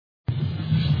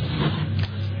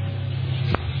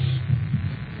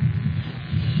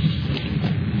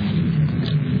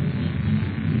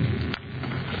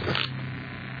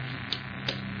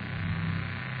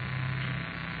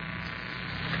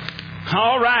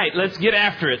All right, let's get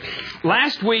after it.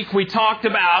 Last week we talked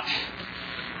about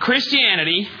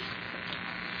Christianity.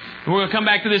 We're going to come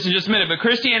back to this in just a minute, but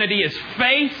Christianity is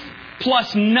faith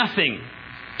plus nothing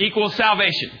equals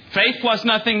salvation. Faith plus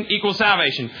nothing equals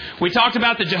salvation. We talked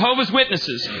about the Jehovah's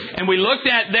Witnesses, and we looked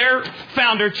at their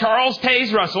founder, Charles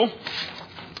Taze Russell,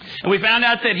 and we found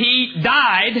out that he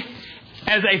died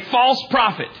as a false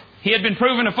prophet. He had been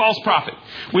proven a false prophet.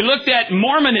 We looked at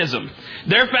Mormonism.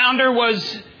 Their founder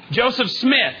was Joseph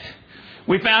Smith.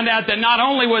 We found out that not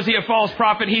only was he a false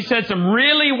prophet, he said some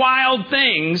really wild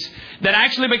things that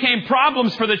actually became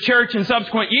problems for the church in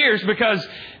subsequent years because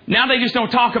now they just don't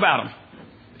talk about them.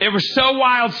 It was so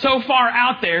wild, so far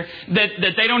out there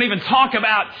that they don't even talk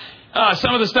about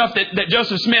some of the stuff that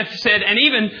Joseph Smith said. And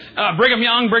even Brigham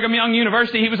Young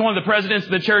University, he was one of the presidents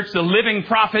of the church, the living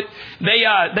prophet. They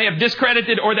have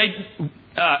discredited, or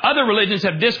other religions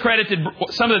have discredited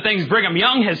some of the things Brigham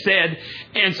Young has said.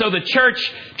 And so the church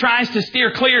tries to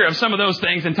steer clear of some of those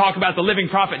things and talk about the living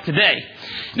prophet today.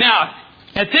 Now,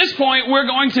 at this point, we're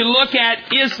going to look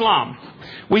at Islam.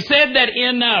 We said that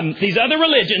in these other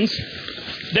religions,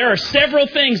 there are several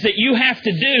things that you have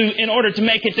to do in order to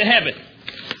make it to heaven.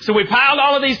 So we piled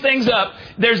all of these things up.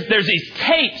 There's these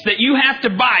tapes that you have to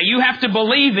buy, you have to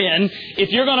believe in if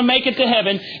you're going to make it to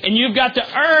heaven, and you've got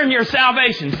to earn your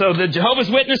salvation. So the Jehovah's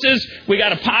Witnesses, we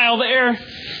got a pile there.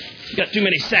 Got too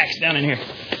many sacks down in here.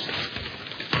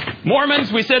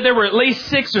 Mormons, we said there were at least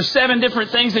 6 or 7 different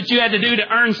things that you had to do to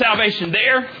earn salvation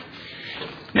there.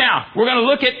 Now, we're going to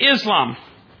look at Islam.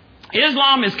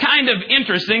 Islam is kind of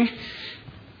interesting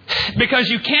because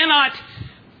you cannot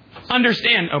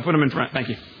understand... Oh, put them in front. Thank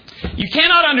you. You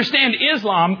cannot understand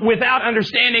Islam without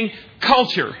understanding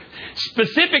culture.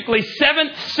 Specifically,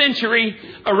 7th century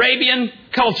Arabian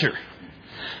culture.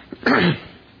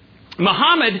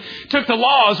 Muhammad took the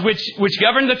laws which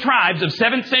governed the tribes of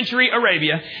 7th century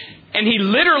Arabia, and he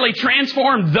literally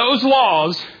transformed those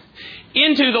laws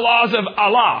into the laws of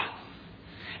Allah.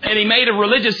 And he made a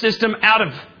religious system out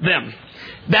of them.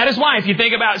 That is why, if you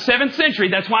think about 7th century,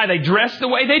 that's why they dress the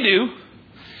way they do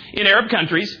in Arab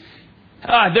countries.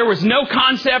 There was no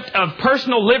concept of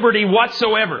personal liberty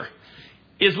whatsoever.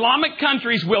 Islamic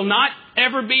countries will not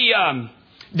ever be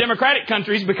democratic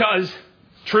countries because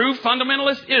true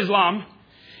fundamentalist Islam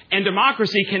and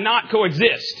democracy cannot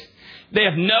coexist. They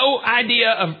have no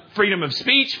idea of freedom of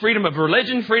speech, freedom of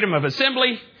religion, freedom of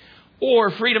assembly,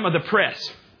 or freedom of the press.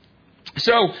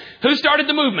 So, who started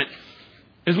the movement?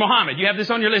 It was Muhammad. You have this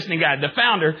on your listening guide. The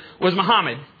founder was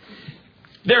Muhammad.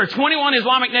 There are 21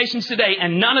 Islamic nations today,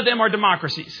 and none of them are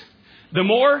democracies. The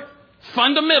more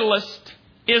fundamentalist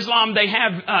Islam they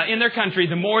have in their country,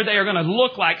 the more they are going to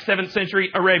look like 7th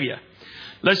century Arabia.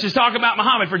 Let's just talk about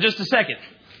Muhammad for just a second.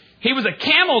 He was a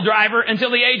camel driver until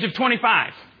the age of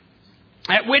 25,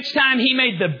 at which time he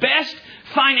made the best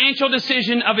financial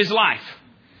decision of his life.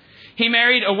 He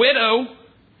married a widow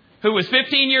who was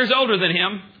 15 years older than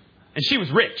him, and she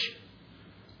was rich.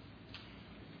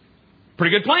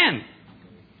 Pretty good plan.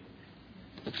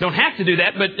 Don't have to do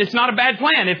that, but it's not a bad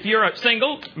plan. If you're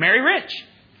single, marry rich.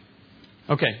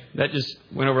 Okay, that just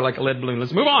went over like a lead balloon.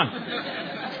 Let's move on.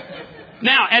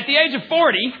 Now, at the age of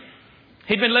 40,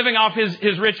 he'd been living off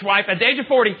his rich wife. At the age of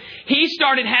 40, he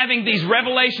started having these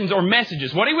revelations or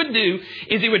messages. What he would do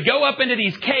is he would go up into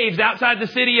these caves outside the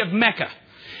city of Mecca.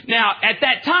 Now, at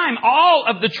that time, all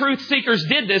of the truth seekers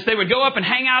did this. They would go up and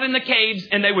hang out in the caves,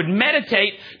 and they would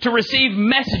meditate to receive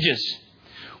messages.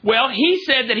 Well, he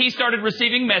said that he started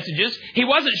receiving messages. He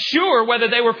wasn't sure whether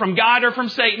they were from God or from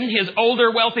Satan. His older,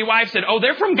 wealthy wife said, "Oh,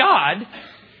 they're from God."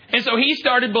 And so he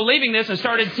started believing this and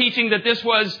started teaching that this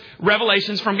was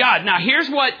revelations from God. Now, here's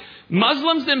what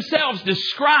Muslims themselves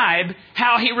describe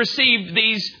how he received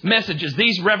these messages,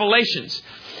 these revelations.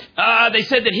 They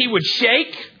said that he would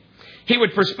shake. He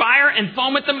would perspire and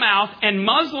foam at the mouth, and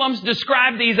Muslims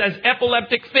describe these as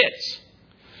epileptic fits.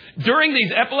 During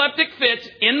these epileptic fits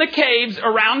in the caves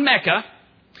around Mecca,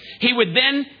 he would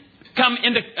then come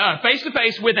into face to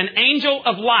face with an angel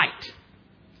of light.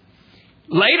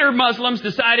 Later, Muslims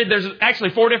decided, there's actually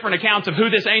 4 different accounts of who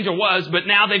this angel was, but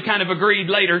now they've kind of agreed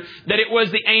later that it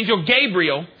was the angel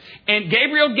Gabriel. And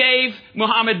Gabriel gave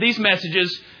Muhammad these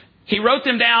messages. He wrote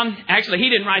them down. Actually, he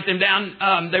didn't write them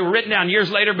down. They were written down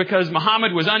years later because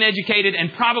Muhammad was uneducated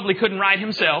and probably couldn't write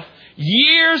himself.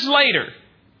 Years later,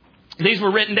 these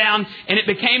were written down, and it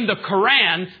became the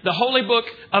Quran, the holy book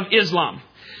of Islam.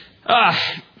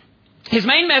 His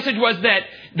main message was that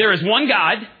there is one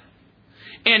God.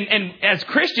 And as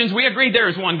Christians, we agree there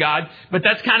is one God, but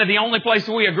that's kind of the only place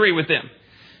we agree with them.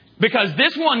 Because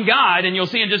this one God, and you'll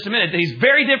see in just a minute, that he's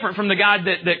very different from the God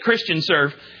that Christians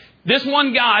serve. This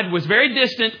one God was very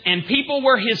distant and people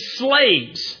were his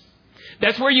slaves.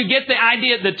 That's where you get the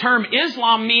idea. The term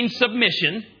Islam means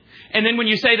submission. And then when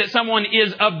you say that someone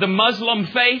is of the Muslim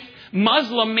faith,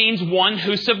 Muslim means one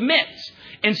who submits.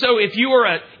 And so if you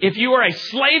are a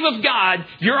slave of God,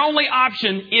 your only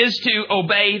option is to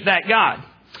obey that God.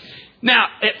 Now,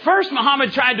 at first,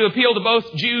 Muhammad tried to appeal to both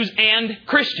Jews and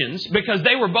Christians because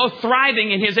they were both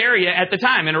thriving in his area at the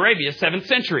time in Arabia, 7th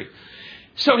century.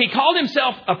 So he called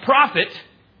himself a prophet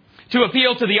to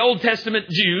appeal to the Old Testament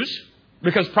Jews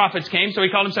because prophets came, so he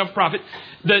called himself a prophet.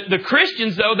 The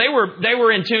Christians, though, they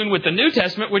were in tune with the New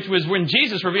Testament, which was when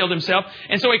Jesus revealed himself.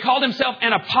 And so he called himself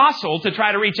an apostle to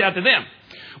try to reach out to them.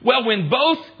 Well, when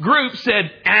both groups said,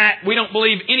 we don't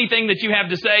believe anything that you have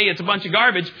to say, it's a bunch of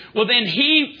garbage, well, then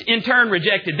he, in turn,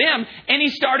 rejected them, and he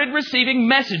started receiving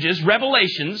messages,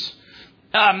 revelations,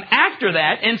 after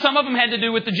that, and some of them had to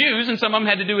do with the Jews, and some of them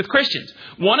had to do with Christians.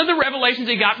 One of the revelations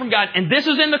he got from God, and this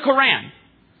is in the Quran,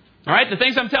 all right, the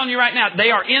things I'm telling you right now, they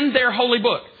are in their holy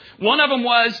book. One of them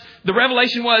was, the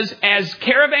revelation was, as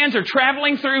caravans are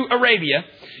traveling through Arabia,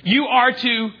 you are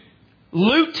to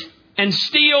loot and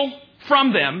steal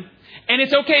from them, and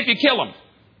it's okay if you kill them.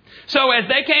 So as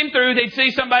they came through, they'd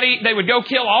see somebody, they would go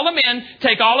kill all the men,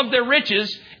 take all of their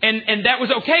riches, and that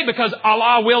was okay because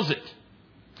Allah wills it.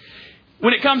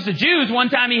 When it comes to Jews, one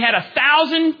time he had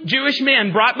 1,000 Jewish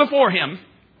men brought before him,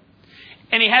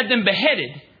 and he had them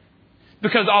beheaded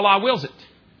because Allah wills it.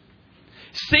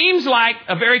 Seems like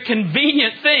a very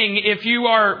convenient thing if you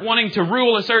are wanting to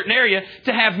rule a certain area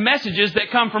to have messages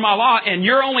that come from Allah, and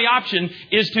your only option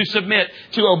is to submit,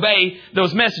 to obey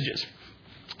those messages.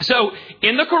 So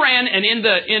in the Quran and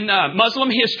in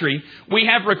Muslim history, we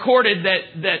have recorded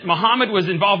that Muhammad was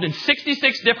involved in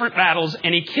 66 different battles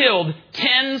and he killed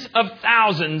tens of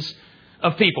thousands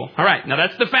of people. All right, now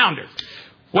that's the founder.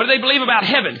 What do they believe about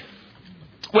heaven?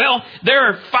 Well, there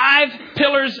are 5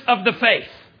 pillars of the faith.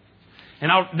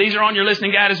 And these are on your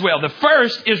listening guide as well. The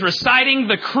first is reciting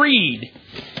the creed.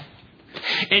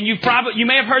 And you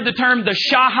may have heard the term the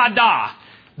Shahada.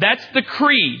 That's the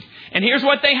creed. And here's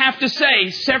what they have to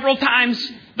say several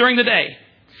times during the day.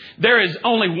 There is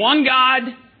only one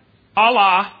God,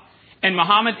 Allah, and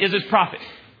Muhammad is his prophet.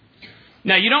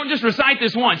 Now, you don't just recite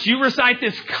this once. You recite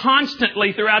this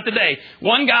constantly throughout the day.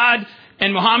 One God,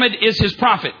 and Muhammad is his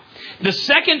prophet. The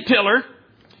second pillar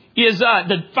is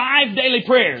the 5 daily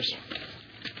prayers.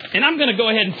 And I'm going to go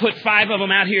ahead and put 5 of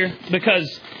them out here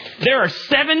because there are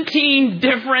 17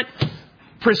 different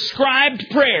prescribed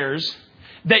prayers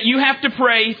that you have to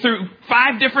pray through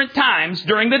 5 different times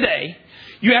during the day.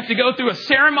 You have to go through a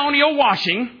ceremonial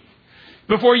washing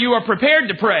before you are prepared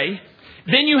to pray.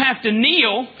 Then you have to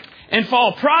kneel and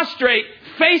fall prostrate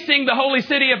facing the holy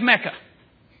city of Mecca.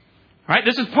 All right,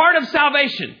 this is part of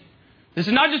salvation. This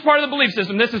is not just part of the belief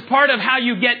system. This is part of how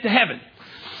you get to heaven.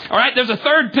 All right, there's a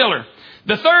third pillar.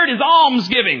 The third is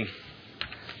almsgiving.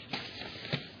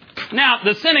 Now,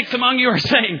 the cynics among you are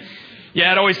saying,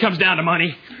 yeah, it always comes down to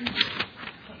money.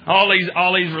 All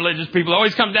these religious people,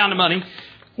 always come down to money.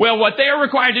 Well, what they are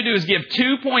required to do is give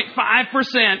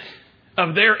 2.5%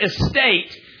 of their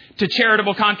estate to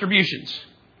charitable contributions.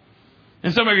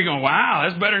 And some of you are going, wow,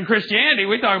 that's better than Christianity.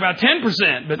 We talk about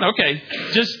 10%. But okay,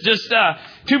 just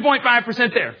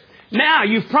 2.5% there. Now,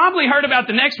 you've probably heard about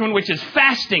the next one, which is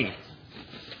fasting.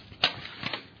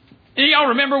 And y'all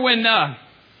remember when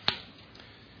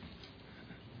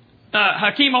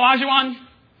Hakeem Olajuwon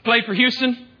played for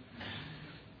Houston?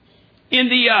 In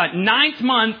the 9th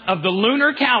month of the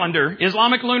lunar calendar,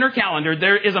 Islamic lunar calendar,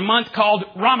 there is a month called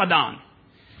Ramadan.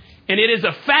 And it is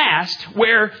a fast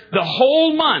where the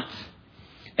whole month,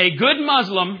 a good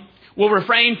Muslim will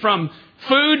refrain from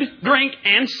food, drink,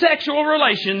 and sexual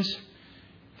relations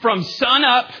from sun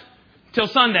up till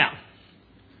sundown.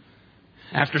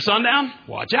 After sundown,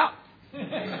 watch out.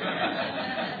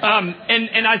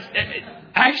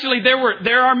 Actually,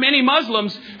 there are many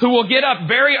Muslims who will get up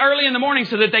very early in the morning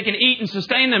so that they can eat and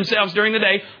sustain themselves during the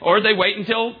day, or they wait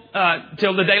until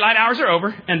the daylight hours are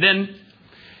over and then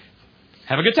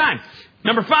have a good time.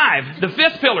 Number 5, the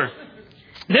 5th pillar.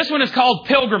 This one is called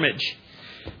pilgrimage.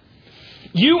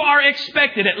 You are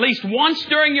expected at least once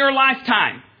during your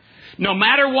lifetime, no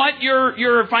matter what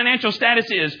your financial status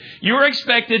is, you're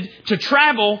expected to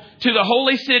travel to the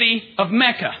holy city of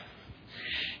Mecca.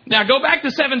 Now, go back to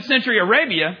 7th century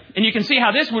Arabia, and you can see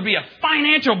how this would be a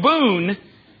financial boon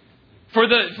for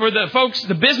the folks,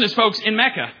 the business folks in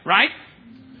Mecca, right?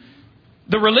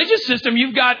 The religious system,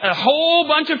 you've got a whole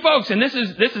bunch of folks, and this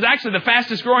is actually the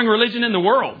fastest growing religion in the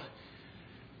world.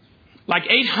 Like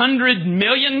 800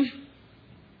 million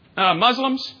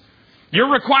Muslims. You're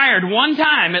required one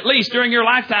time, at least during your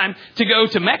lifetime, to go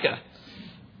to Mecca.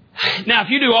 Now, if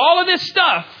you do all of this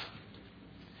stuff,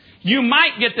 you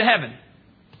might get to heaven.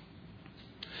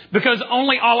 Because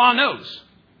only Allah knows.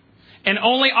 And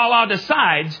only Allah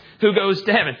decides who goes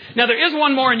to heaven. Now, there is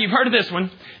one more, and you've heard of this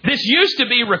one. This used to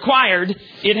be required.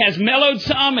 It has mellowed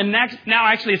some, and now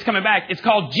actually it's coming back. It's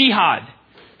called jihad.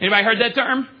 Anybody heard that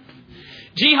term?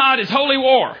 Jihad is holy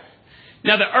war.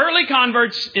 Now, the early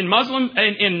converts in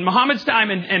Muhammad's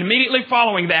time and immediately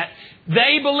following that,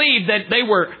 they believed that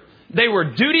they were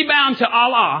duty-bound to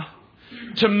Allah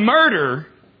to murder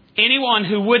anyone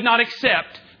who would not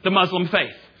accept the Muslim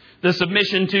faith, the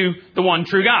submission to the one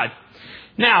true God.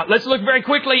 Now, let's look very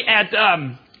quickly at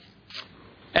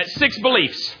 6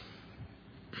 beliefs.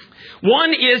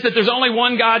 One is that there's only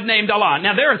one God named Allah.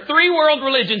 Now, there are 3 world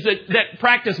religions that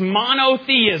practice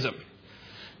monotheism.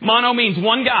 Mono means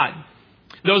one God.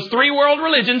 Those 3 world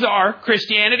religions are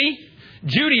Christianity,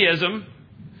 Judaism,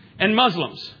 and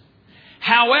Muslims.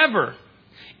 However,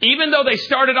 even though they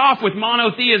started off with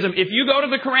monotheism, if you go to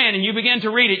the Quran and you begin to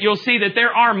read it, you'll see that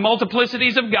there are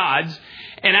multiplicities of gods.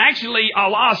 And actually,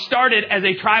 Allah started as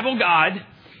a tribal God.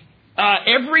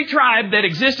 Every tribe that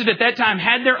existed at that time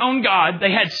had their own God.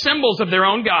 They had symbols of their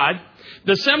own God.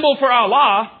 The symbol for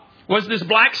Allah was this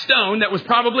black stone that was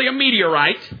probably a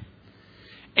meteorite,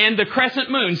 and the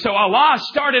crescent moon. So Allah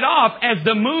started off as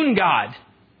the moon god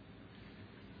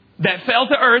that fell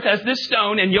to earth as this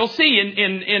stone. And you'll see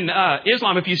in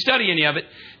Islam, if you study any of it,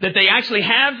 that they actually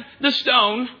have the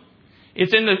stone.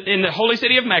 It's in the holy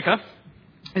city of Mecca.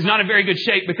 It's not in very good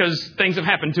shape because things have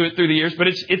happened to it through the years, but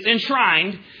it's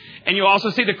enshrined. And you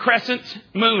also see the crescent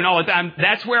moon all the time.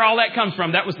 That's where all that comes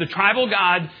from. That was the tribal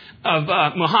god of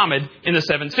Muhammad in the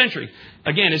 7th century.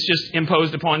 Again, it's just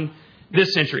imposed upon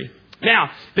this century.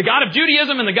 Now, the God of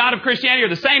Judaism and the God of Christianity are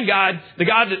the same God. The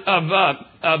God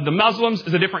of the Muslims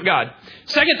is a different God.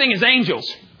 Second thing is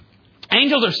angels.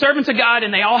 Angels are servants of God,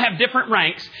 and they all have different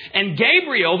ranks. And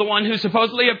Gabriel, the one who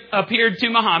supposedly appeared to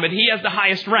Muhammad, he has the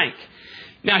highest rank.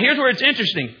 Now, here's where it's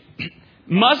interesting.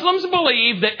 Muslims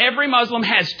believe that every Muslim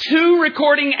has 2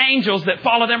 recording angels that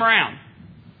follow them around.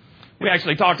 We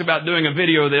actually talked about doing a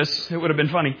video of this. It would have been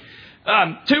funny.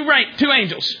 2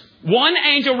 angels. One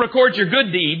angel records your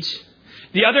good deeds.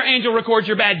 The other angel records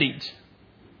your bad deeds.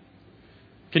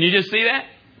 Can you just see that?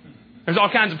 There's all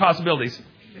kinds of possibilities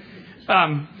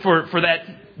for that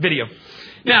video.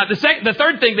 Now, the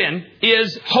third thing then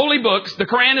is holy books. The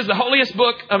Quran is the holiest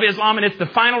book of Islam, and it's the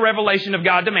final revelation of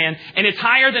God to man, and it's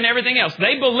higher than everything else.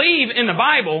 They believe in the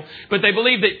Bible, but they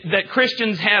believe that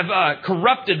Christians have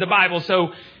corrupted the Bible,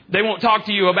 so they won't talk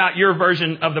to you about your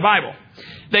version of the Bible.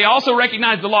 They also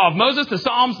recognize the law of Moses, the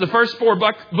Psalms, the first 4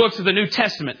 books of the New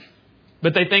Testament,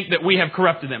 but they think that we have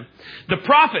corrupted them. The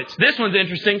prophets, this one's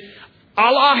interesting.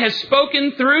 Allah has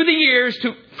spoken through the years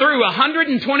through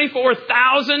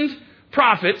 124,000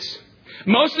 prophets.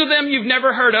 Most of them you've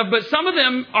never heard of, but some of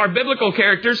them are biblical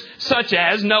characters such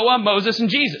as Noah, Moses, and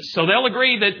Jesus. So they'll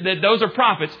agree that those are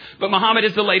prophets, but Muhammad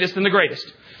is the latest and the greatest.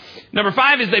 Number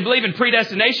 5 is they believe in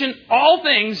predestination. All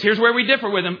things, here's where we differ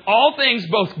with them, all things,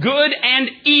 both good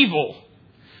and evil,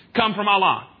 come from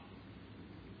Allah.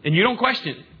 And you don't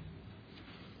question it.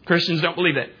 Christians don't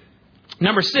believe that.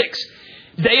 Number 6,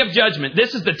 Day of Judgment.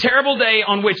 This is the terrible day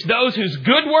on which those whose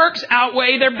good works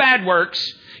outweigh their bad works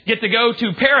get to go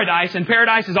to paradise, and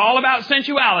paradise is all about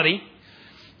sensuality.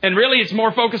 And really it's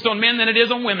more focused on men than it is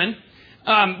on women,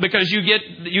 because you get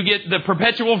the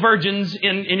perpetual virgins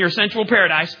in your sensual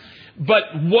paradise.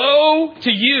 But woe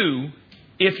to you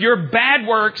if your bad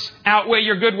works outweigh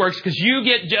your good works, because you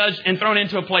get judged and thrown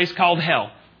into a place called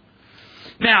hell.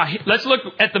 Now, let's look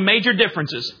at the major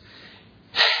differences.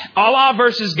 Allah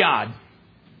versus God.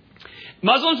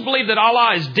 Muslims believe that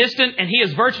Allah is distant and He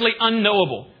is virtually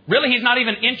unknowable. Really, He's not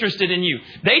even interested in you.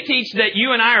 They teach that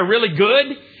you and I are really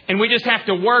good and we just have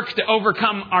to work to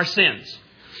overcome our sins.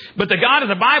 But the God of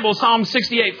the Bible, Psalm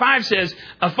 68:5 says,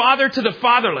 a father to the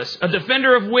fatherless, a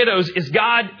defender of widows is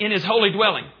God in His holy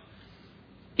dwelling.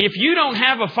 If you don't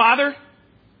have a father,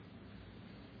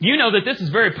 you know that this is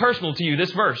very personal to you,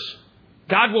 this verse.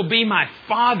 God will be my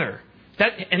father.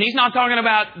 And He's not talking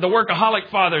about the workaholic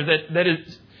father that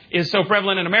is so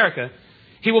prevalent in America.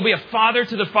 He will be a father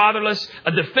to the fatherless,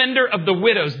 a defender of the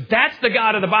widows. That's the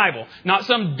God of the Bible, not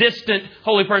some distant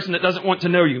holy person that doesn't want to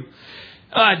know you.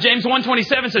 James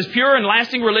 1:27 says, pure and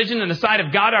lasting religion in the sight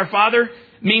of God our Father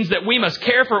means that we must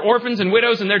care for orphans and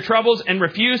widows in their troubles and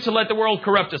refuse to let the world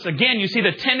corrupt us. Again, you see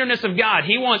the tenderness of God.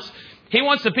 He wants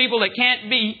the people that can't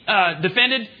be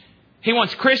defended. He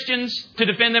wants Christians to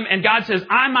defend them. And God says,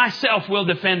 I myself will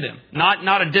defend them.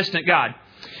 Not a distant God.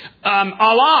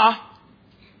 Allah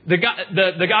The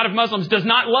God of Muslims does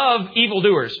not love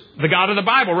evildoers. The God of the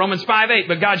Bible, Romans 5:8.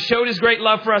 But God showed His great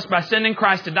love for us by sending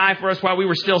Christ to die for us while we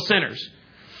were still sinners.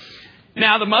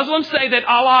 Now, the Muslims say that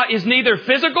Allah is neither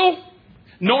physical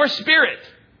nor spirit.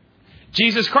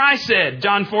 Jesus Christ said,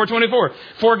 John 4:24,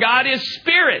 for God is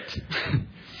spirit.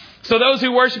 So those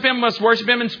who worship Him must worship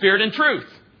Him in spirit and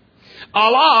truth.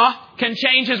 Allah can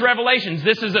change His revelations.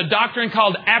 This is a doctrine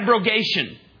called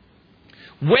abrogation.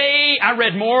 I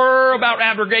read more about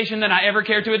abrogation than I ever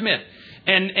care to admit.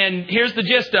 And here's the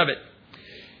gist of it.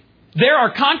 There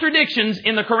are contradictions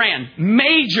in the Quran.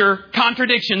 Major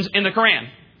contradictions in the Quran.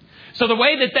 So the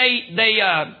way that they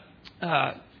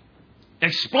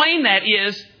explain that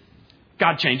is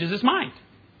God changes His mind.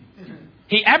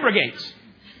 He abrogates.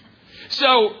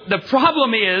 So the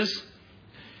problem is,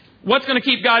 what's going to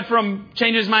keep God from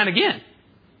changing His mind again?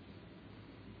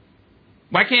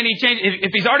 Why can't He change?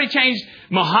 If He's already changed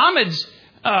Muhammad's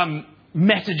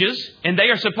messages, and they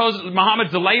are supposedly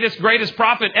Muhammad's the latest, greatest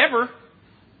prophet ever,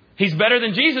 he's better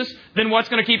than Jesus, then what's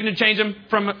going to keep Him to change Him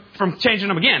from changing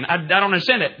them again? I don't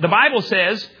understand it. The Bible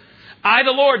says, I,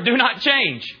 the Lord, do not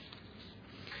change.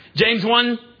 James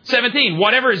 1:17,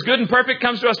 whatever is good and perfect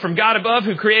comes to us from God above,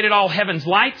 who created all heaven's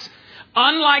lights.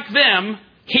 Unlike them,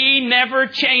 He never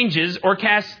changes or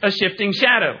casts a shifting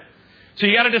shadow. So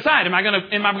you got to decide, am I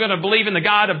going to believe in the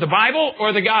God of the Bible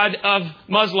or the God of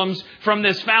Muslims from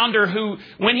this founder who,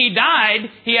 when he died,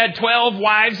 he had 12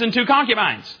 wives and 2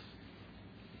 concubines.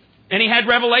 And he had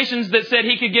revelations that said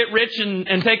he could get rich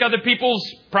and take other people's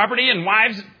property and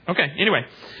wives. Okay, anyway.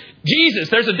 Jesus,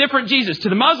 there's a different Jesus. To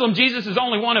the Muslim, Jesus is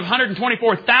only one of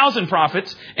 124,000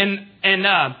 prophets, and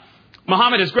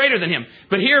Muhammad is greater than him.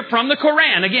 But here from the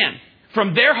Quran, again,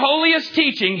 from their holiest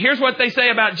teaching, here's what they say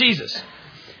about Jesus.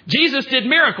 Jesus did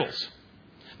miracles.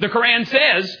 The Quran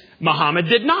says Muhammad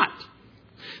did not.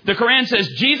 The Quran says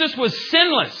Jesus was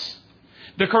sinless.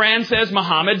 The Quran says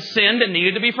Muhammad sinned and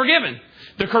needed to be forgiven.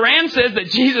 The Quran says that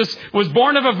Jesus was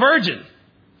born of a virgin.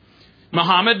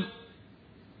 Muhammad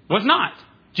was not.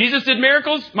 Jesus did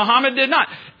miracles. Muhammad did not.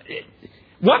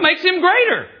 What makes him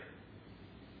greater?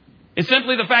 It's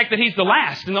simply the fact that he's the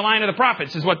last in the line of the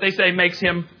prophets is what they say makes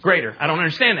him greater. I don't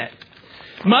understand that.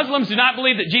 Muslims do not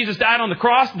believe that Jesus died on the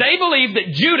cross. They believe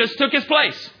that Judas took his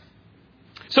place.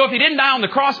 So if he didn't die on the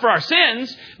cross for our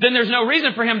sins, then there's no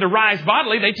reason for him to rise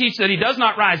bodily. They teach that he does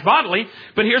not rise bodily.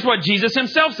 But here's what Jesus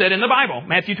himself said in the Bible,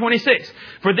 Matthew 26.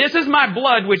 For this is my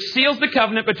blood which seals the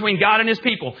covenant between God and His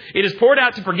people. It is poured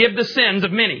out to forgive the sins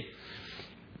of many.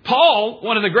 Paul,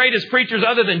 one of the greatest preachers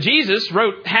other than Jesus,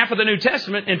 wrote half of the New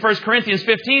Testament in 1 Corinthians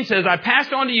 15, says, I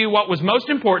passed on to you what was most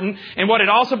important and what had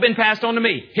also been passed on to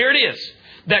me. Here it is.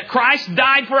 That Christ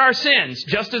died for our sins,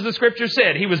 just as the Scripture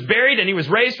said. He was buried and He was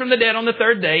raised from the dead on the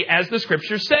 3rd day, as the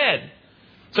Scripture said.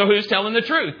 So who's telling the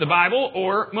truth? The Bible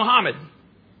or Muhammad,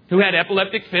 who had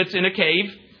epileptic fits in a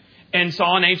cave and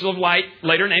saw an angel of light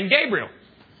later named Gabriel?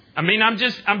 I mean,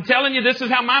 I'm telling you, this is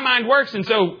how my mind works. And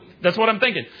so that's what I'm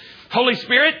thinking. Holy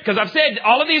Spirit, because I've said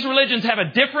all of these religions have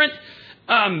a different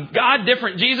God,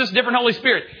 different Jesus, different Holy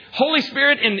Spirit. Holy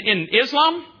Spirit in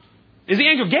Islam is the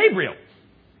angel Gabriel.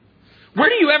 Where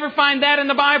do you ever find that in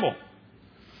the Bible?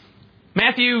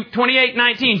 Matthew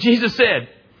 28:19, Jesus said,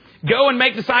 go and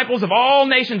make disciples of all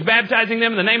nations, baptizing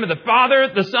them in the name of the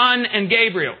Father, the Son, and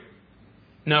Gabriel.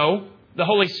 No, the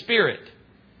Holy Spirit.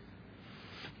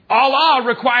 Allah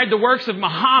required the works of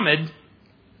Muhammad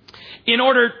in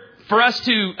order for us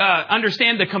to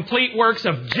understand the complete works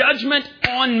of judgment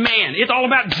on man. It's all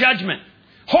about judgment.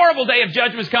 Horrible day of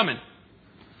judgment is coming.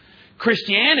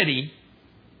 Christianity,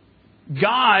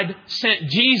 God sent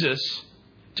Jesus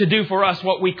to do for us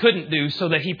what we couldn't do so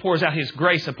that He pours out His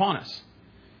grace upon us.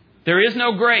 There is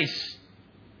no grace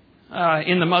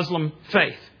in the Muslim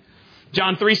faith.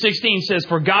 John 3:16 says,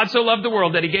 for God so loved the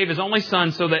world that He gave His only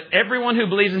Son so that everyone who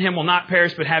believes in Him will not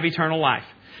perish but have eternal life.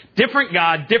 Different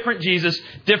God, different Jesus,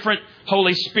 different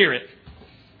Holy Spirit.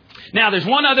 Now, there's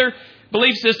one other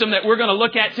belief system that we're going to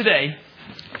look at today,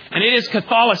 and it is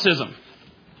Catholicism.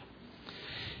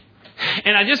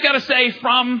 And I just got to say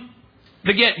from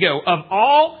the get-go, of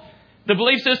all the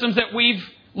belief systems that we've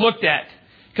looked at,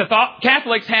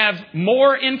 Catholics have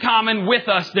more in common with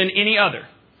us than any other.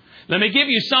 Let me give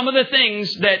you some of the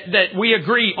things that we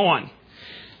agree on.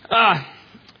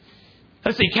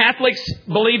 Let's see, Catholics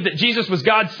believe that Jesus was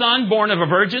God's Son, born of a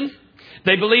virgin.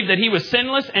 They believe that He was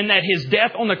sinless and that His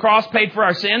death on the cross paid for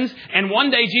our sins. And one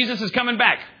day Jesus is coming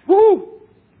back. Woo!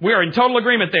 We are in total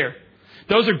agreement there.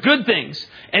 Those are good things.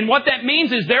 And what that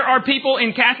means is there are people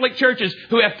in Catholic churches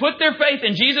who have put their faith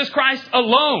in Jesus Christ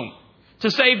alone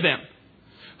to save them,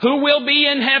 who will be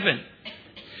in heaven.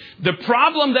 The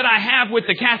problem that I have with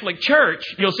the Catholic Church,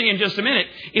 you'll see in just a minute,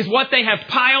 is what they have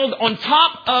piled on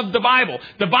top of the Bible.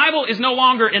 The Bible is no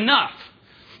longer enough.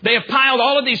 They have piled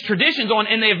all of these traditions on,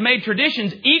 and they have made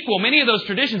traditions equal. Many of those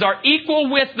traditions are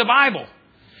equal with the Bible.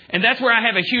 And that's where I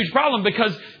have a huge problem,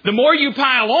 because the more you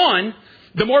pile on,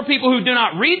 the more people who do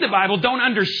not read the Bible don't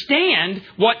understand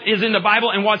what is in the Bible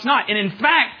and what's not. And in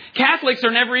fact, Catholics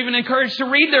are never even encouraged to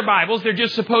read their Bibles. They're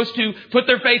just supposed to put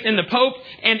their faith in the Pope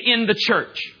and in the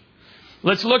Church.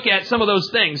 Let's look at some of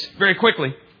those things very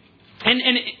quickly. And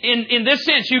in this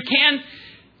sense, you can,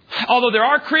 although there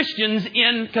are Christians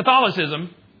in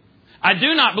Catholicism, I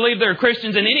do not believe there are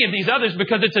Christians in any of these others,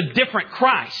 because it's a different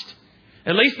Christ.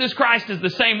 At least this Christ is the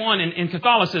same one in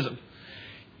Catholicism.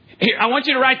 Here, I want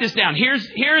you to write this down. Here's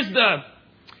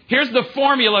the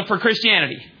formula for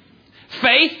Christianity.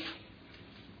 Faith,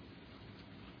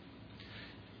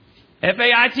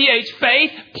 F-A-I-T-H,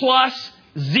 faith plus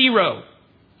zero.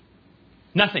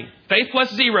 Nothing. Faith plus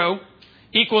zero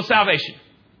equals salvation.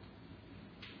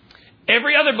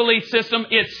 Every other belief system,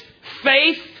 it's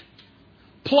faith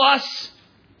plus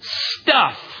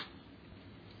stuff.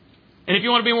 And if you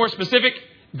want to be more specific,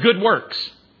 good works.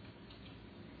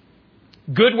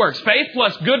 Good works. Faith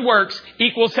plus good works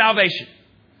equals salvation.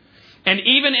 And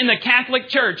even in the Catholic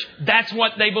Church, that's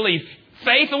what they believe.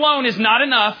 Faith alone is not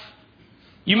enough.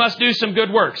 You must do some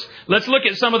good works. Let's look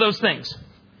at some of those things.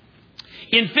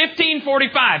 In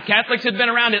 1545, Catholics had been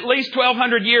around at least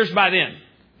 1,200 years by then.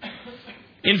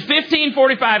 In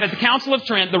 1545, at the Council of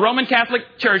Trent, the Roman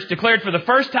Catholic Church declared for the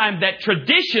first time that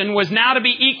tradition was now to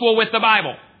be equal with the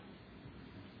Bible.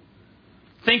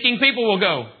 Thinking people will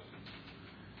go,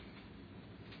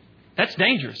 that's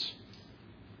dangerous.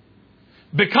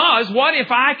 Because what if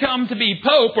I come to be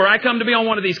Pope, or I come to be on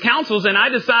one of these councils, and I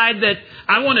decide that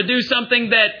I want to do something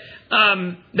that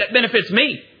benefits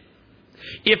me?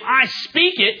 If I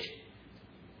speak it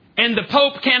and the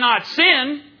Pope cannot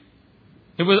sin,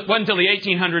 it wasn't until the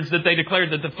 1800s that they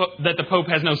declared that the Pope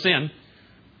has no sin.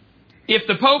 If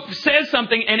the Pope says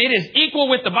something and it is equal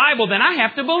with the Bible, then I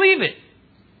have to believe it.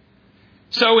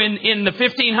 So in the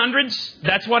 1500s,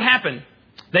 that's what happened.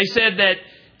 They said that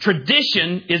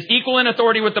tradition is equal in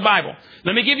authority with the Bible.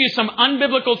 Let me give you some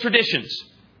unbiblical traditions.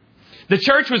 The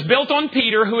church was built on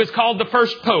Peter, who is called the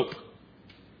first Pope.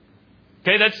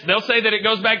 Okay, they'll say that it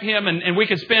goes back to him, and we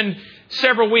could spend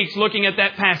several weeks looking at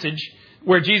that passage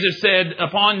where Jesus said,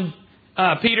 upon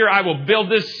Peter, I will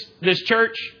build this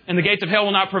church, and the gates of hell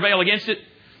will not prevail against it.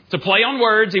 It's a play on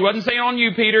words. He wasn't saying on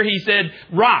you, Peter. He said,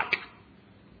 rock.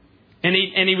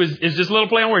 It's just a little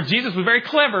play on words. Jesus was very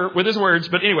clever with his words,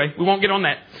 but anyway, we won't get on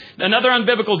that. Another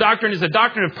unbiblical doctrine is the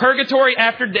doctrine of purgatory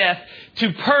after death,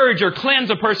 to purge or cleanse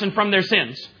a person from their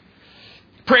sins.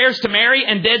 Prayers to Mary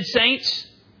and dead saints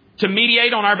to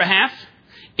mediate on our behalf.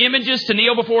 Images to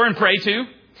kneel before and pray to.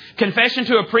 Confession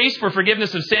to a priest for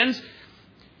forgiveness of sins.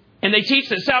 And they teach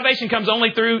that salvation comes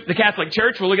only through the Catholic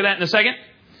Church. We'll look at that in a second.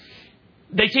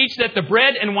 They teach that the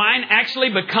bread and wine actually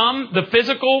become the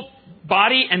physical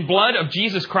body and blood of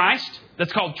Jesus Christ.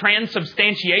 That's called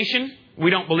transubstantiation.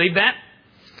 We don't believe that.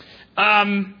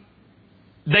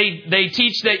 They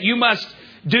teach that you must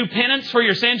do penance for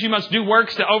your sins. You must do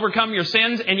works to overcome your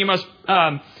sins. And you must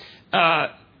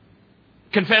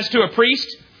confess to a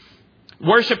priest.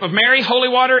 Worship of Mary, holy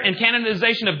water, and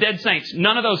canonization of dead saints.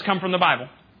 None of those come from the Bible.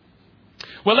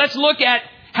 Well, let's look at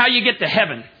how you get to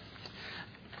heaven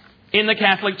in the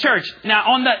Catholic Church. Now,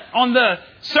 on the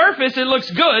surface, it looks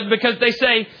good, because they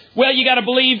say, well, you got to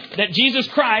believe that Jesus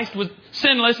Christ was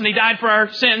sinless and He died for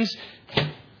our sins.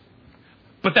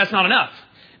 But that's not enough.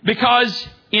 Because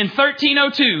in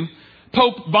 1302,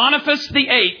 Pope Boniface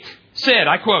VIII said,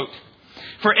 I quote,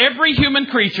 "For every human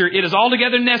creature, it is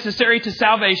altogether necessary to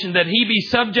salvation that he be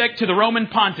subject to the Roman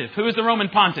Pontiff." Who is the Roman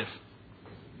Pontiff?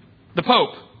 The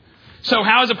Pope. So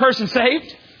how is a person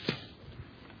saved?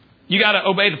 You got to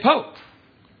obey the Pope.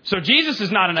 So Jesus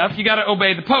is not enough. You got to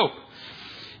obey the Pope.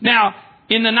 Now,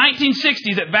 in the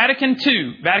 1960s at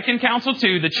Vatican Council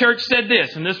II, the Church said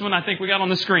this, and this one I think we got on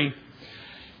the screen.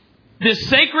 "This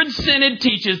sacred synod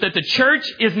teaches that the Church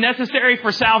is necessary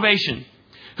for salvation.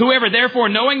 Whoever, therefore,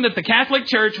 knowing that the Catholic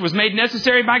Church was made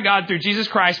necessary by God through Jesus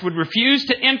Christ, would refuse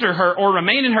to enter her or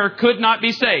remain in her, could not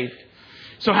be saved."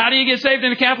 So how do you get saved in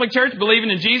the Catholic Church?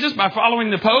 Believing in Jesus, by following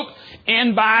the Pope,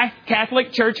 and by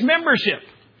Catholic Church membership.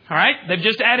 All right? They've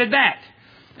just added that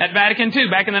at Vatican II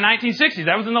back in the 1960s.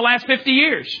 That was in the last 50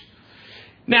 years.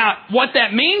 Now, what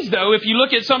that means, though, if you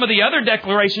look at some of the other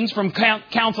declarations from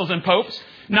councils and popes,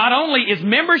 not only is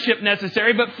membership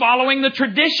necessary, but following the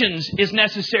traditions is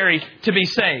necessary to be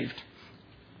saved.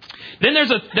 Then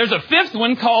there's a fifth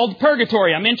one called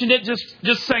purgatory. I mentioned it just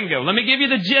a second ago. Let me give you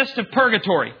the gist of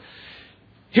purgatory.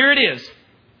 Here it is.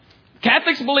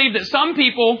 Catholics believe that some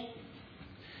people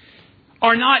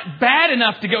are not bad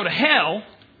enough to go to hell,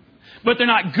 but they're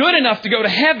not good enough to go to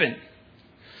heaven.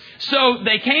 So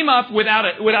they came up without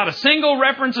a single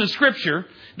reference in Scripture.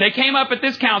 They came up at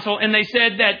this council and they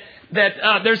said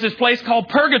that there's this place called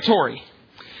purgatory.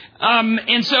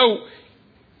 And so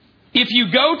if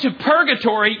you go to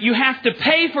purgatory, you have to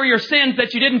pay for your sins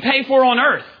that you didn't pay for on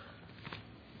earth.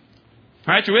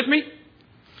 All right, you with me?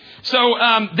 So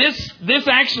this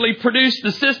actually produced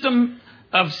the system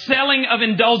of selling of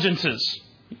indulgences.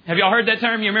 Have y'all heard that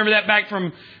term? You remember that back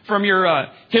from your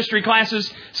history classes?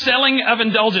 Selling of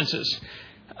indulgences.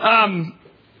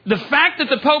 The fact that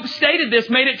the Pope stated this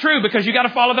made it true because you got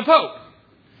to follow the Pope.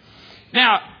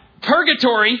 Now,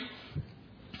 purgatory,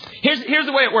 here's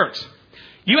the way it works.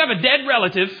 You have a dead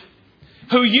relative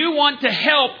who you want to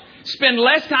help spend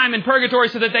less time in purgatory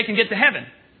so that they can get to heaven.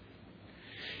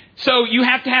 So you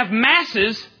have to have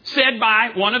masses said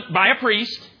by a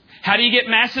priest. How do you get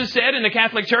masses said in the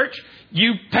Catholic Church?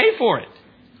 You pay for it.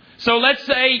 So let's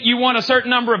say you want a certain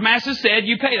number of masses said,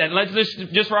 you pay that. Let's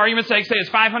just for argument's sake say it's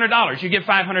 $500. You give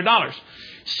 $500.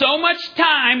 So much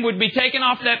time would be taken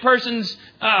off that person's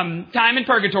time in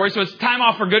purgatory. So it's time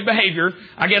off for good behavior,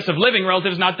 I guess, of living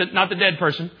relatives, not the dead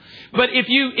person. But if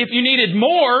you needed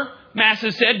more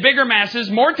masses said, bigger masses,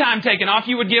 more time taken off,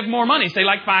 you would give more money, say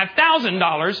like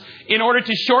 $5,000, in order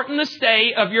to shorten the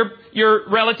stay of your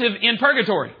relative in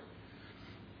purgatory.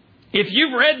 If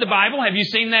you've read the Bible, have you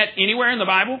seen that anywhere in the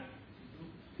Bible?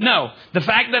 No. The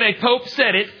fact that a pope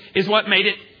said it is what made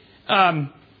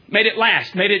it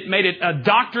last, made it a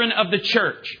doctrine of the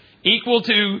church, equal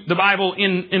to the Bible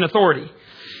in authority.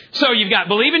 So you've got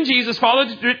believe in Jesus, follow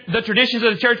the traditions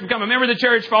of the church, become a member of the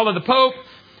church, follow the Pope,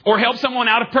 or help someone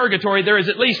out of purgatory. There is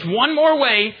at least one more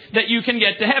way that you can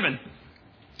get to heaven.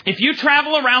 If you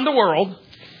travel around the world,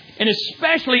 and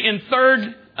especially in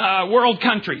third world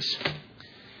countries,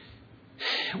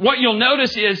 what you'll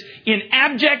notice is in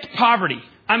abject poverty.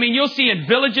 I mean, you'll see in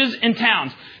villages and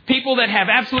towns, people that have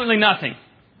absolutely nothing.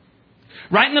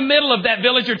 Right in the middle of that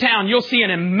village or town, you'll see an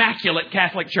immaculate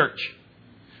Catholic church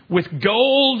with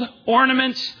gold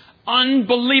ornaments,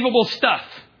 unbelievable stuff.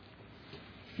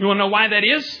 You want to know why that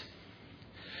is?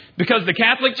 Because the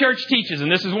Catholic Church teaches,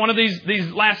 and this is one of these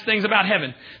last things about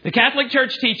heaven. The Catholic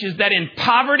Church teaches that in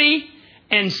poverty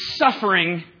and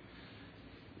suffering,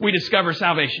 we discover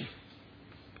salvation.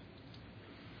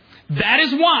 That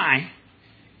is why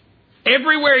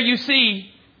everywhere you see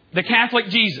the Catholic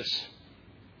Jesus,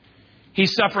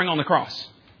 He's suffering on the cross.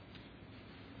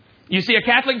 You see a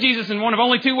Catholic Jesus in one of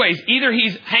only two ways. Either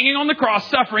He's hanging on the cross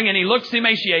suffering and He looks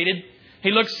emaciated.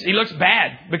 He looks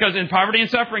bad, because in poverty and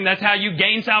suffering, that's how you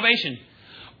gain salvation.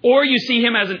 Or you see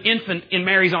Him as an infant in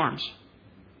Mary's arms.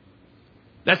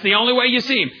 That's the only way you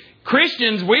see Him.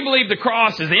 Christians, we believe the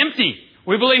cross is empty.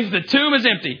 We believe the tomb is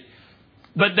empty.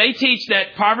 But they teach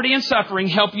that poverty and suffering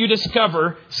help you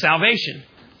discover salvation.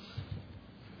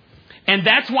 And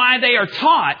that's why they are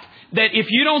taught that if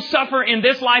you don't suffer in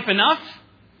this life enough,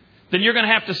 then you're going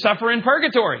to have to suffer in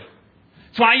purgatory.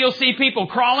 That's why you'll see people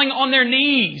crawling on their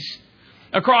knees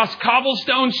across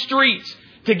cobblestone streets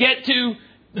to get to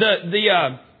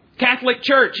the Catholic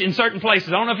Church in certain places.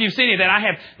 I don't know if you've seen any of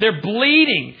that. They're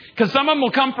bleeding because some of them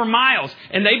will come for miles,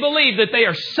 and they believe that they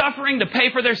are suffering to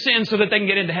pay for their sins so that they can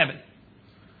get into heaven.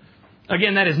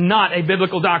 Again, that is not a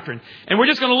biblical doctrine. And we're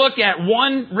just going to look at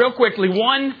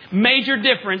one major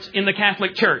difference in the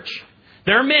Catholic Church.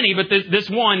 There are many, but this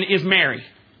one is Mary.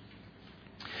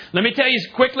 Let me tell you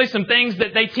quickly some things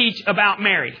that they teach about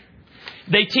Mary.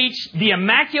 They teach the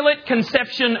Immaculate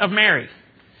Conception of Mary.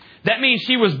 That means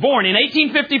she was born. In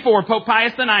 1854, Pope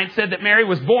Pius IX said that Mary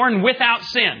was born without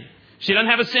sin. She doesn't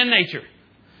have a sin nature.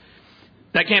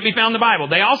 That can't be found in the Bible.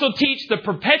 They also teach the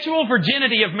perpetual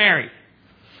virginity of Mary.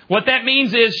 What that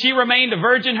means is she remained a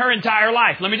virgin her entire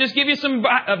life. Let me just give you some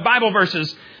Bible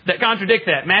verses that contradict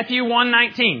that. Matthew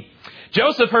 1:19.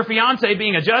 Joseph, her fiancé,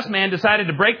 being a just man, decided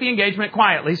to break the engagement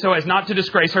quietly so as not to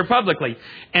disgrace her publicly.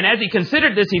 And as he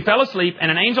considered this, he fell asleep,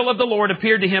 and an angel of the Lord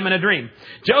appeared to him in a dream.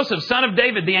 Joseph, son of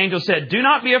David, the angel said, "Do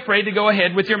not be afraid to go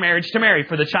ahead with your marriage to Mary,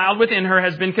 for the child within her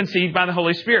has been conceived by the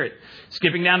Holy Spirit."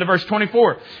 Skipping down to verse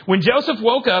 24. When Joseph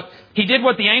woke up, he did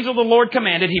what the angel of the Lord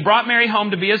commanded. He brought Mary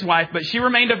home to be his wife, but she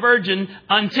remained a virgin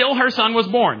until her son was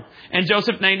born. And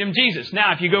Joseph named him Jesus.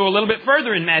 Now, if you go a little bit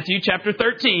further in Matthew chapter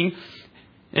 13,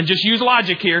 and just use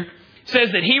logic here,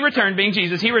 says that he returned, being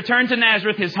Jesus, he returned to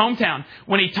Nazareth, his hometown.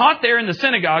 When he taught there in the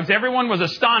synagogues, everyone was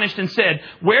astonished and said,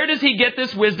 "Where does he get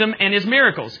this wisdom and his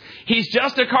miracles? He's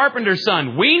just a carpenter's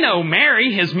son. We know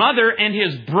Mary, his mother, and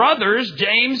his brothers,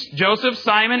 James, Joseph,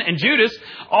 Simon, and Judas.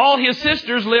 All his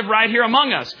sisters live right here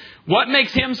among us. What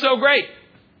makes him so great?"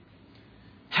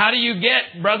 How do you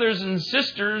get brothers and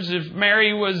sisters if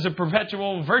Mary was a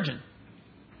perpetual virgin?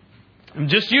 I'm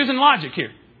just using logic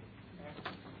here.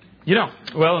 You don't.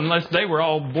 Well, unless they were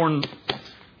all born.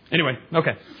 Anyway,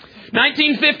 okay.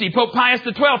 1950, Pope Pius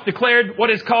XII declared what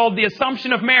is called the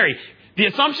Assumption of Mary. The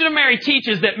Assumption of Mary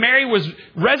teaches that Mary was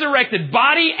resurrected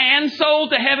body and soul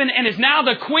to heaven and is now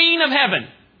the Queen of Heaven.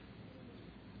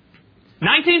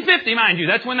 1950, mind you,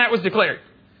 that's when that was declared.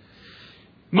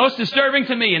 Most disturbing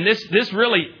to me, and this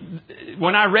really,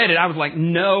 when I read it, I was like,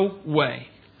 no way.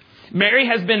 Mary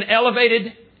has been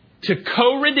elevated to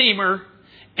co-redeemer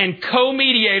and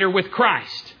co-mediator with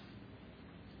Christ.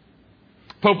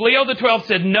 Pope Leo XII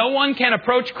said, no one can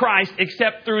approach Christ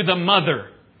except through the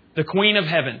mother, the Queen of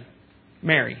Heaven,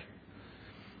 Mary.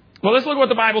 Well, let's look at what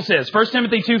the Bible says. 1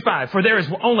 Timothy 2:5. For there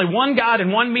is only one God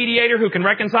and one mediator who can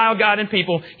reconcile God and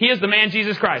people. He is the man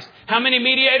Jesus Christ. How many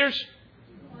mediators?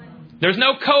 There's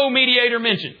no co-mediator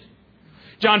mentioned.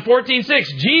 John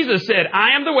 14:6. Jesus said,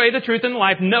 I am the way, the truth, and the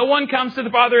life. No one comes to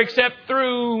the Father except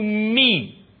through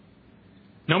me.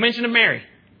 No mention of Mary.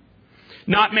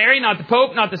 Not Mary, not the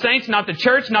Pope, not the saints, not the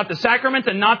church, not the sacraments,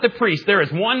 and not the priest. There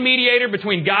is one mediator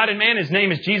between God and man. His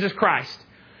name is Jesus Christ.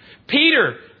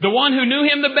 Peter, the one who knew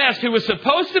him the best, who was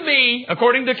supposed to be,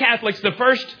 according to Catholics, the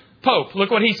first Pope.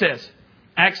 Look what he says.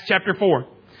 Acts chapter 4.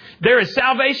 There is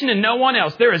salvation in no one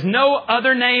else. There is no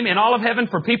other name in all of heaven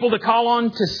for people to call on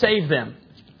to save them.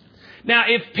 Now,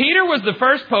 if Peter was the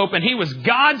first Pope and he was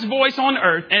God's voice on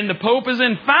earth and the Pope is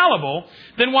infallible,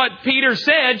 then what Peter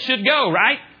said should go,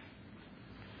 right?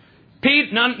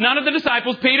 None of the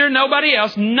disciples, Peter, nobody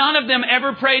else, none of them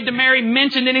ever prayed to Mary,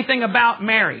 mentioned anything about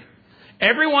Mary.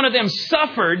 Every one of them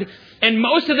suffered, and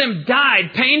most of them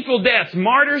died painful deaths,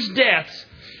 martyrs' deaths,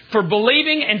 for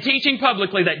believing and teaching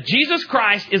publicly that Jesus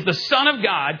Christ is the Son of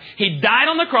God. He died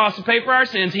on the cross to pay for our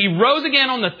sins. He rose again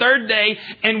on the third day,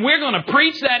 and we're going to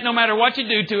preach that no matter what you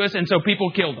do to us, and so people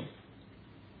killed him.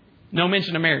 No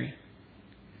mention of Mary.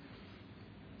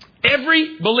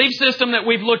 Every belief system that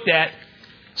we've looked at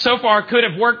so far could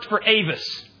have worked for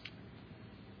Avis.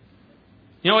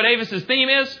 You know what Avis's theme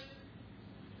is?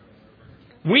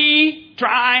 We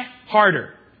try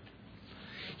harder.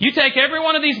 You take every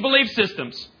one of these belief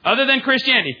systems, other than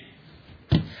Christianity.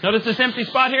 Notice this empty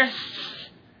spot here?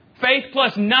 Faith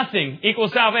plus nothing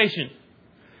equals salvation.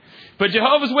 But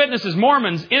Jehovah's Witnesses,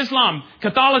 Mormons, Islam,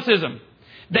 Catholicism,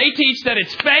 they teach that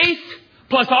it's faith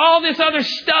plus all this other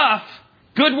stuff,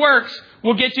 good works,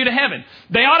 will get you to heaven.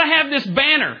 They ought to have this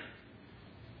banner.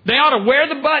 They ought to wear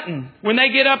the button when they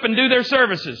get up and do their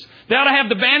services. They ought to have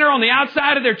the banner on the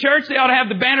outside of their church. They ought to have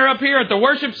the banner up here at the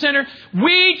worship center.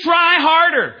 We try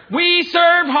harder. We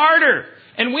serve harder.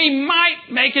 And we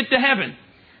might make it to heaven.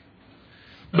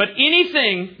 But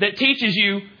anything that teaches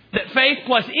you that faith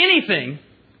plus anything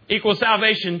equals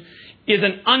salvation is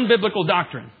an unbiblical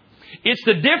doctrine. It's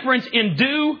the difference in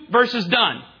do versus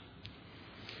done.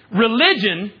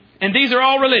 Religion, and these are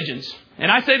all religions, and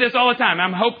I say this all the time.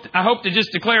 I hope to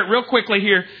just declare it real quickly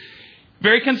here,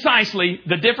 very concisely,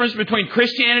 the difference between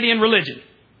Christianity and religion.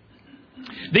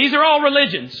 These are all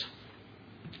religions.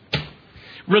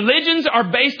 Religions are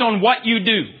based on what you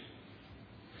do.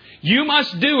 You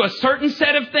must do a certain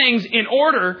set of things in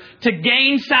order to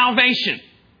gain salvation.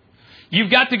 You've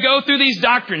got to go through these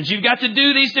doctrines. You've got to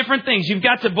do these different things. You've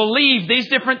got to believe these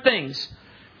different things.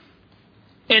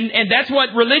 And that's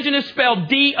what religion is spelled,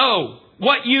 D-O.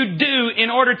 What you do in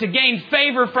order to gain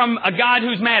favor from a God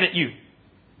who's mad at you.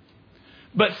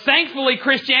 But thankfully,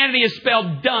 Christianity is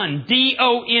spelled done,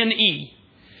 D-O-N-E.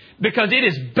 Because it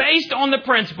is based on the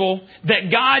principle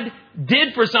that God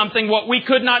did for something what we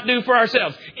could not do for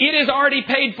ourselves. It is already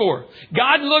paid for.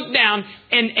 God looked down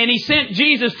and He sent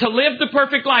Jesus to live the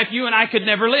perfect life you and I could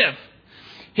never live.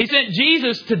 He sent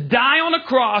Jesus to die on a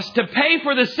cross to pay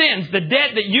for the sins, the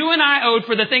debt that you and I owed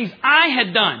for the things I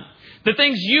had done, the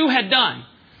things you had done.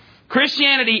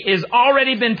 Christianity has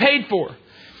already been paid for.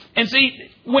 And see,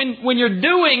 when you're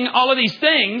doing all of these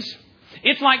things,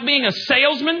 it's like being a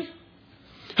salesman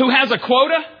who has a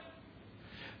quota,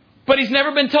 but he's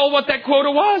never been told what that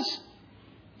quota was.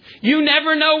 You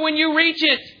never know when you reach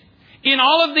it. In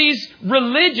all of these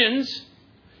religions,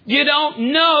 you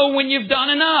don't know when you've done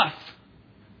enough.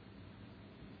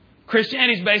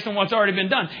 Christianity is based on what's already been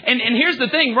done. And here's the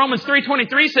thing. Romans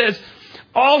 3:23 says,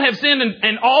 All have sinned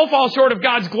and all fall short of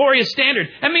God's glorious standard.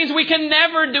 That means we can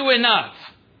never do enough.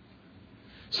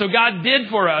 So God did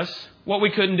for us what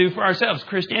we couldn't do for ourselves.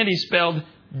 Christianity is spelled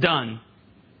done.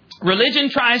 Religion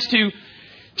tries to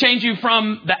change you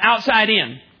from the outside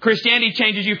in. Christianity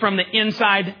changes you from the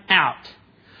inside out.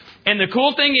 And the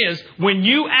cool thing is, when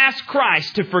you ask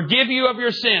Christ to forgive you of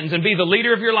your sins and be the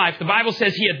leader of your life, the Bible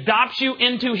says He adopts you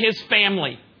into His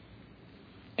family.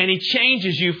 And He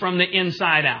changes you from the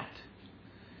inside out.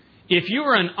 If you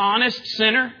are an honest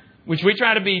sinner, which we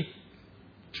try to be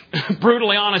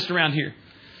brutally honest around here,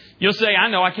 you'll say, I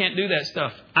know I can't do that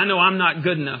stuff. I know I'm not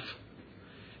good enough.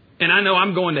 And I know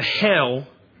I'm going to hell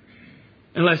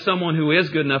unless someone who is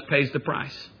good enough pays the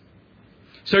price.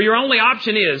 So your only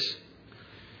option is,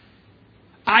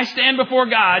 I stand before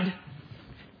God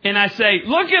and I say,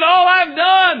 look at all I've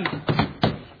done.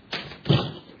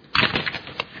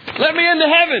 Let me into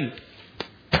heaven.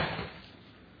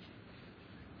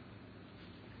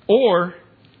 Or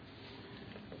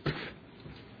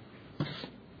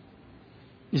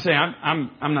you say,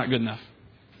 I'm not good enough.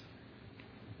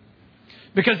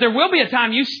 Because there will be a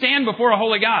time you stand before a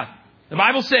holy God. The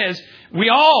Bible says we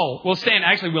all will stand.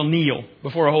 Actually, we'll kneel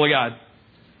before a holy God.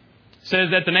 It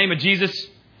says that the name of Jesus,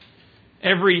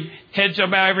 every head shall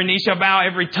bow, every knee shall bow,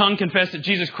 every tongue confess that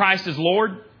Jesus Christ is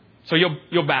Lord. So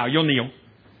you'll bow, you'll kneel.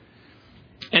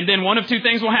 And then one of two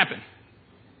things will happen.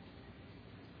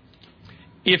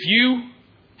 If you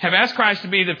have asked Christ to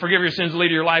be the forgiver of your sins, the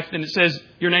leader of your life, then it says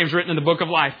your name's written in the book of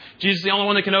life. Jesus is the only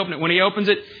one that can open it. When He opens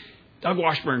it, Doug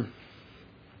Washburn,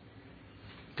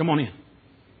 come on in.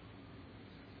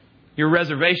 Your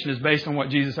reservation is based on what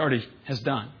Jesus already has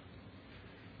done.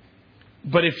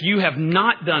 But if you have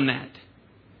not done that,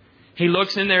 He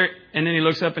looks in there and then He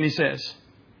looks up and He says,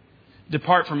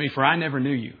 depart from me, for I never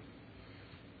knew you.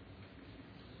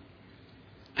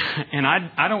 And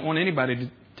I don't want anybody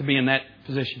to be in that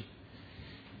position.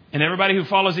 And everybody who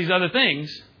follows these other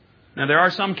things, now there are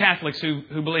some Catholics who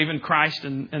believe in Christ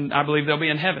and I believe they'll be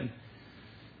in heaven.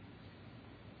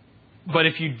 But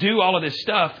if you do all of this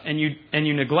stuff and you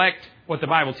neglect what the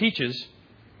Bible teaches,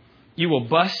 you will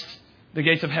bust the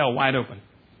gates of hell wide open.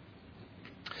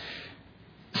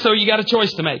 So you got a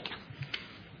choice to make.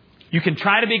 You can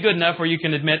try to be good enough or you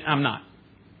can admit I'm not.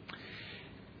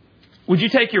 Would you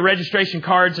take your registration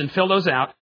cards and fill those out?